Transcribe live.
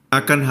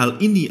Akan hal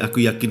ini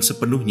aku yakin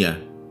sepenuhnya,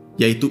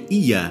 yaitu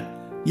Ia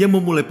yang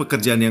memulai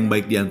pekerjaan yang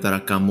baik di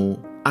antara kamu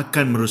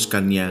akan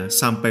meneruskannya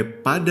sampai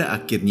pada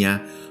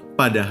akhirnya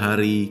pada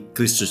hari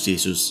Kristus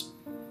Yesus.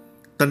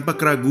 Tanpa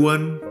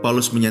keraguan,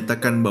 Paulus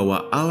menyatakan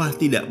bahwa Allah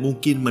tidak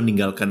mungkin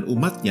meninggalkan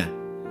umatnya,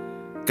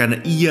 karena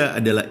Ia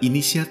adalah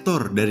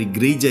inisiator dari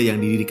gereja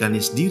yang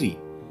didirikannya sendiri.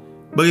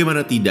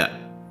 Bagaimana tidak,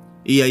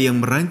 Ia yang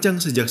merancang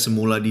sejak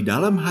semula di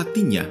dalam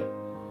hatinya,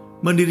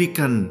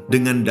 mendirikan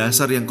dengan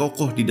dasar yang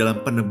kokoh di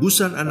dalam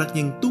penebusan anaknya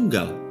yang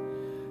tunggal,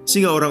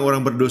 sehingga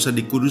orang-orang berdosa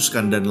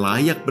dikuduskan dan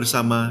layak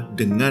bersama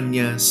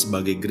dengannya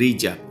sebagai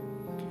gereja.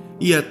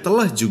 Ia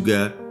telah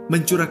juga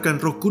mencurahkan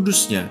Roh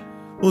Kudus-Nya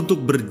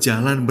untuk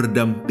berjalan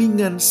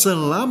berdampingan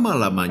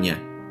selama-lamanya.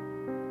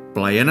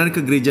 Pelayanan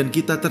kegerejaan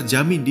kita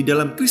terjamin di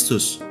dalam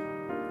Kristus.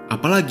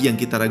 Apalagi yang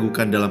kita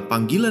ragukan dalam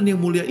panggilan yang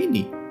mulia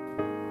ini?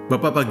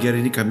 Bapa, pagi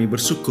hari ini kami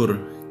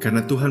bersyukur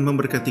karena Tuhan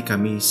memberkati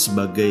kami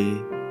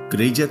sebagai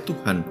gereja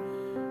Tuhan,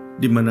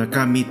 di mana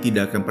kami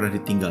tidak akan pernah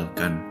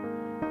ditinggalkan.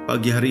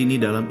 Pagi hari ini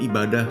dalam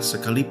ibadah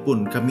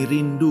sekalipun kami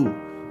rindu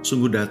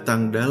sungguh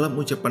datang dalam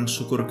ucapan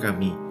syukur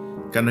kami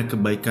karena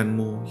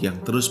kebaikan-Mu yang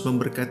terus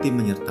memberkati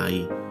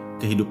menyertai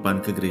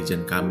kehidupan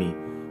kegerejaan kami.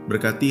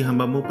 Berkati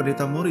hamba-Mu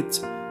Pendeta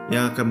Moritz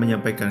yang akan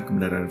menyampaikan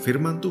kebenaran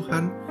firman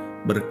Tuhan,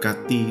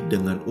 berkati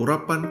dengan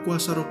urapan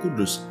kuasa Roh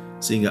Kudus,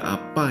 sehingga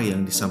apa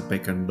yang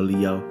disampaikan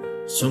beliau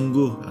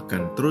sungguh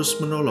akan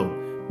terus menolong,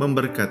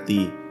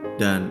 memberkati,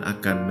 dan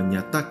akan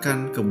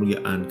menyatakan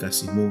kemuliaan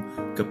kasih-Mu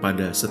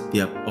kepada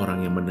setiap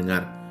orang yang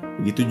mendengar.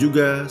 Begitu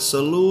juga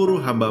seluruh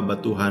hamba-hamba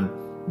Tuhan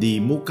di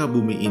muka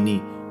bumi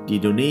ini,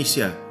 di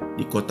Indonesia,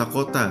 di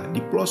kota-kota,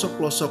 di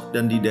pelosok-pelosok,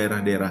 dan di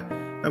daerah-daerah.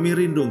 Kami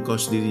rindu Engkau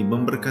sendiri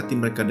memberkati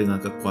mereka dengan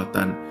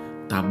kekuatan,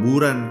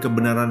 taburan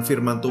kebenaran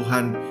firman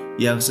Tuhan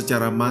yang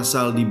secara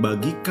massal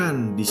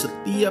dibagikan di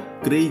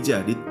setiap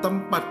gereja, di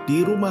tempat,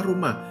 di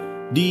rumah-rumah,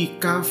 di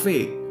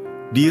kafe,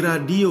 di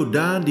radio,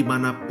 dan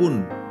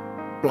dimanapun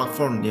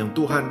platform yang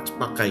Tuhan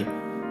pakai,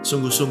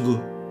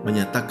 sungguh-sungguh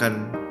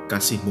menyatakan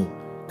kasih-Mu.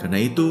 Karena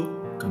itu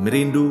kami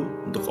rindu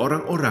untuk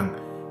orang-orang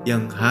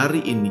yang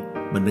hari ini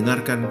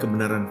mendengarkan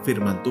kebenaran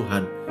firman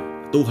Tuhan.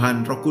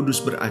 Tuhan Roh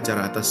Kudus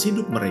beracara atas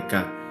hidup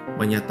mereka,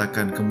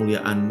 menyatakan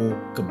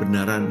kemuliaan-Mu,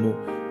 kebenaran-Mu,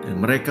 dan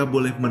mereka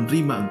boleh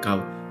menerima Engkau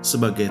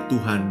sebagai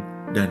Tuhan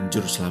dan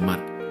Juru Selamat.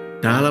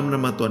 Dalam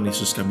nama Tuhan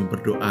Yesus kami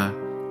berdoa.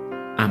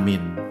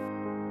 Amin.